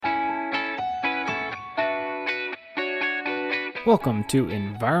Welcome to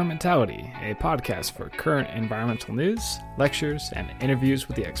Environmentality, a podcast for current environmental news, lectures, and interviews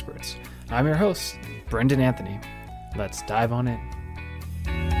with the experts. I'm your host, Brendan Anthony. Let's dive on in.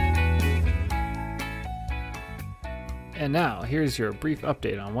 And now, here's your brief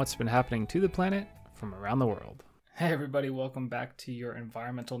update on what's been happening to the planet from around the world. Hey everybody, welcome back to your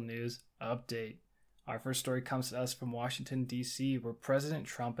environmental news update. Our first story comes to us from Washington, D.C., where President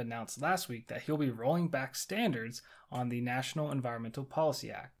Trump announced last week that he'll be rolling back standards on the National Environmental Policy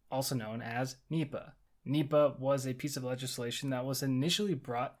Act, also known as NEPA. NEPA was a piece of legislation that was initially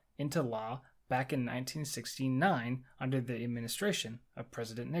brought into law back in 1969 under the administration of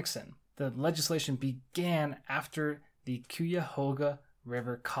President Nixon. The legislation began after the Cuyahoga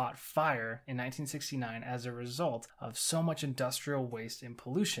River caught fire in 1969 as a result of so much industrial waste and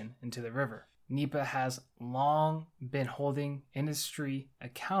pollution into the river. NEPA has long been holding industry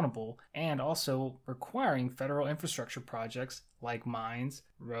accountable and also requiring federal infrastructure projects like mines,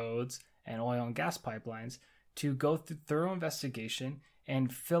 roads, and oil and gas pipelines to go through thorough investigation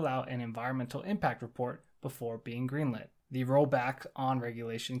and fill out an environmental impact report before being greenlit. The rollback on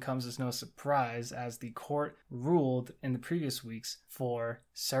regulation comes as no surprise, as the court ruled in the previous weeks for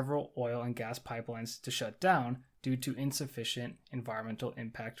several oil and gas pipelines to shut down due to insufficient environmental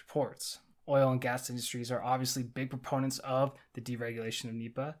impact reports. Oil and gas industries are obviously big proponents of the deregulation of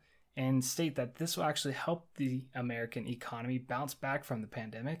NEPA and state that this will actually help the American economy bounce back from the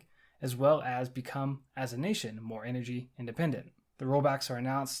pandemic, as well as become, as a nation, more energy independent. The rollbacks are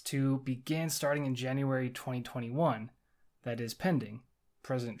announced to begin starting in January 2021, that is pending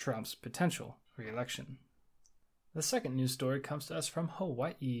President Trump's potential re-election. The second news story comes to us from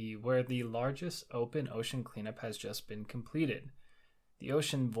Hawaii, where the largest open ocean cleanup has just been completed. The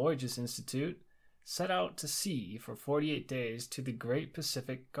Ocean Voyages Institute set out to sea for 48 days to the Great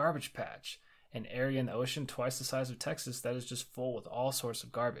Pacific Garbage Patch, an area in the ocean twice the size of Texas that is just full with all sorts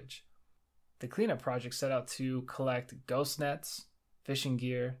of garbage. The cleanup project set out to collect ghost nets, fishing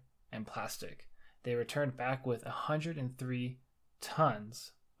gear, and plastic. They returned back with 103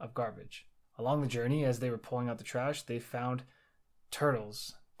 tons of garbage. Along the journey, as they were pulling out the trash, they found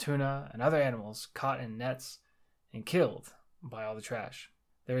turtles, tuna, and other animals caught in nets and killed by all the trash.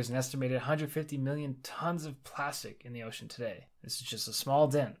 There is an estimated 150 million tons of plastic in the ocean today. This is just a small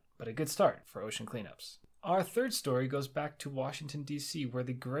dent, but a good start for ocean cleanups. Our third story goes back to Washington, D.C., where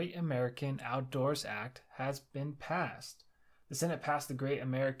the Great American Outdoors Act has been passed. The Senate passed the Great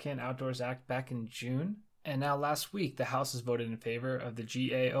American Outdoors Act back in June, and now last week the House has voted in favor of the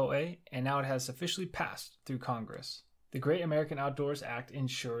GAOA, and now it has officially passed through Congress. The Great American Outdoors Act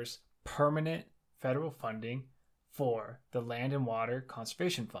ensures permanent federal funding for the Land and Water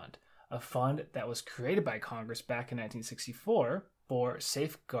Conservation Fund, a fund that was created by Congress back in 1964 for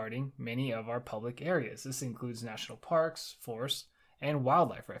safeguarding many of our public areas. This includes national parks, forests, and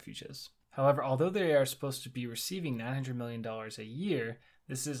wildlife refuges. However, although they are supposed to be receiving $900 million a year,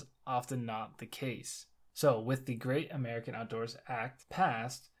 this is often not the case. So, with the Great American Outdoors Act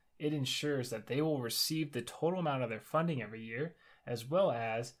passed, it ensures that they will receive the total amount of their funding every year, as well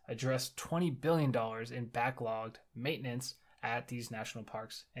as address $20 billion in backlogged maintenance at these national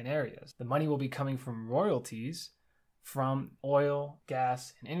parks and areas. The money will be coming from royalties from oil,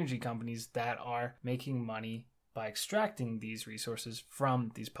 gas, and energy companies that are making money by extracting these resources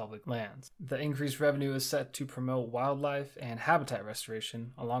from these public lands. The increased revenue is set to promote wildlife and habitat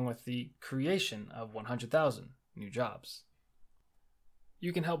restoration, along with the creation of 100,000 new jobs.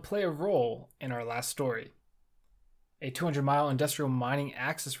 You can help play a role in our last story. A 200-mile industrial mining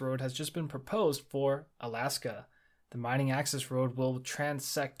access road has just been proposed for Alaska. The mining access road will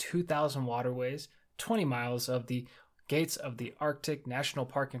transect 2,000 waterways, 20 miles of the gates of the Arctic National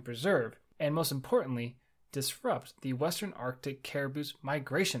Park and Preserve, and most importantly, disrupt the Western Arctic caribou's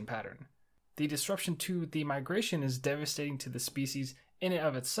migration pattern. The disruption to the migration is devastating to the species in and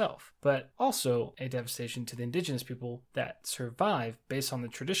of itself, but also a devastation to the indigenous people that survive based on the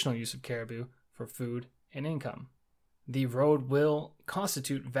traditional use of caribou for food and income. The road will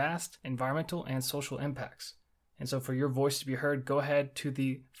constitute vast environmental and social impacts. And so for your voice to be heard, go ahead to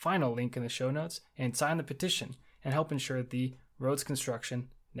the final link in the show notes and sign the petition and help ensure the road's construction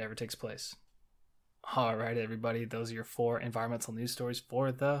never takes place. All right, everybody, those are your 4 environmental news stories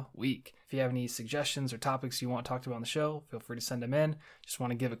for the week. If you have any suggestions or topics you want talked about on the show, feel free to send them in. Just want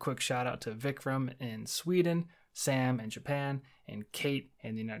to give a quick shout out to Vikram in Sweden, Sam in Japan, and Kate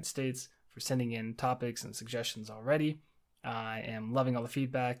in the United States for sending in topics and suggestions already. I am loving all the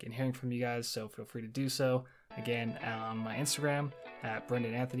feedback and hearing from you guys, so feel free to do so. Again, on my Instagram, at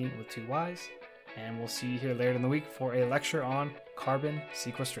Brendan Anthony with 2 Ys. And we'll see you here later in the week for a lecture on carbon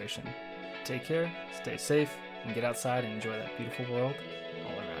sequestration. Take care, stay safe, and get outside and enjoy that beautiful world.